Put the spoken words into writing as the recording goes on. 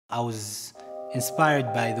I was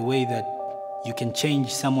inspired by the way that you can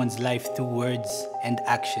change someone's life through words and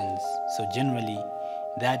actions. So generally,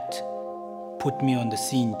 that put me on the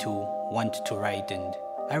scene to want to write. And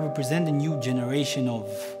I represent a new generation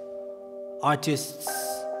of artists,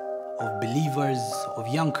 of believers, of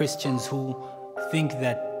young Christians who think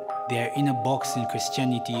that they're in a box in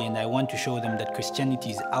Christianity, and I want to show them that Christianity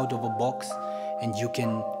is out of a box, and you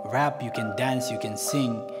can rap, you can dance, you can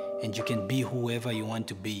sing, and you can be whoever you want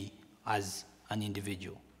to be as an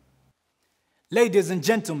individual. Ladies and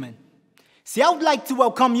gentlemen, see, I would like to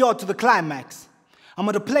welcome you all to the climax. I'm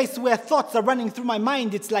at a place where thoughts are running through my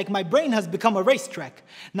mind. It's like my brain has become a racetrack.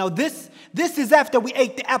 Now this is after we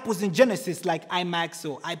ate the apples in Genesis, like iMac,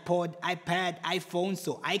 or iPod, iPad, iPhone,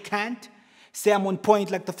 so I can't say I'm on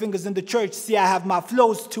point like the fingers in the church. See, I have my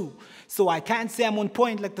flows too, so I can't say I'm on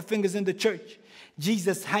point like the fingers in the church.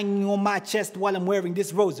 Jesus hanging on my chest while I'm wearing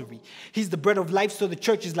this rosary. He's the bread of life, so the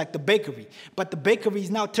church is like the bakery. But the bakery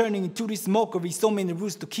is now turning into this smokery. So many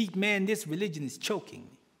rules to keep, man, this religion is choking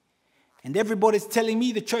me. And everybody's telling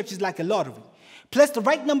me the church is like a lottery. Place the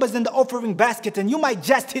right numbers in the offering basket and you might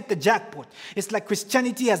just hit the jackpot. It's like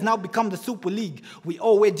Christianity has now become the Super League. We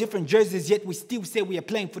all wear different jerseys, yet we still say we are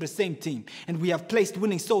playing for the same team. And we have placed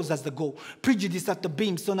winning souls as the goal. Prejudice at the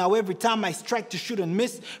beam. So now every time I strike to shoot and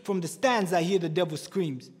miss, from the stands I hear the devil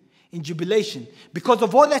screams in jubilation because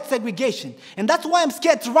of all that segregation. And that's why I'm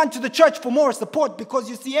scared to run to the church for more support, because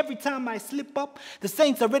you see, every time I slip up, the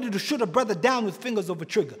saints are ready to shoot a brother down with fingers of a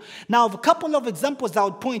trigger. Now, I have a couple of examples I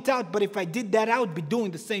would point out, but if I did that, I would be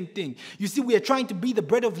doing the same thing. You see, we are trying to be the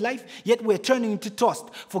bread of life, yet we're turning into toast,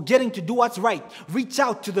 forgetting to do what's right. Reach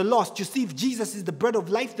out to the lost. You see, if Jesus is the bread of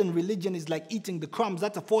life, then religion is like eating the crumbs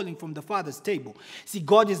that are falling from the Father's table. See,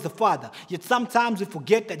 God is the Father, yet sometimes we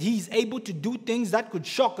forget that He is able to do things that could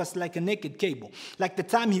shock us like a naked cable. Like the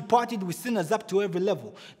time He partied with sinners up to every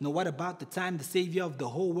level. Now what about the time the Savior of the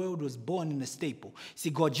whole world was born in a staple?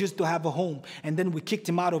 See, God used to have a home, and then we kicked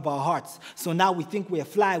Him out of our hearts. So now we think we are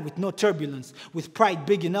fly with no turbulence, with pride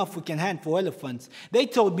big enough we can handle elephants. They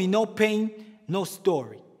told me no pain, no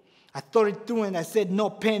story. I thought it through and I said, no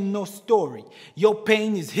pain, no story. Your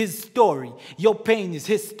pain is His story. Your pain is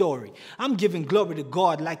His story. I'm giving glory to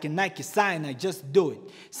God like a Nike sign. I just do it.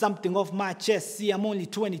 Something off my chest. See, I'm only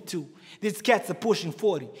 22. These cats are pushing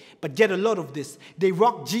 40. But get a lot of this. They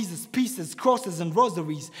rock Jesus pieces, crosses, and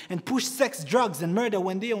rosaries, and push sex, drugs, and murder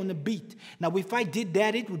when they're on the beat. Now, if I did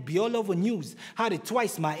that, it would be all over news. Had it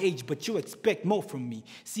twice my age, but you expect more from me.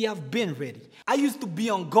 See, I've been ready. I used to be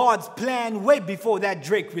on God's plan way before that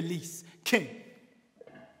Drake release. King.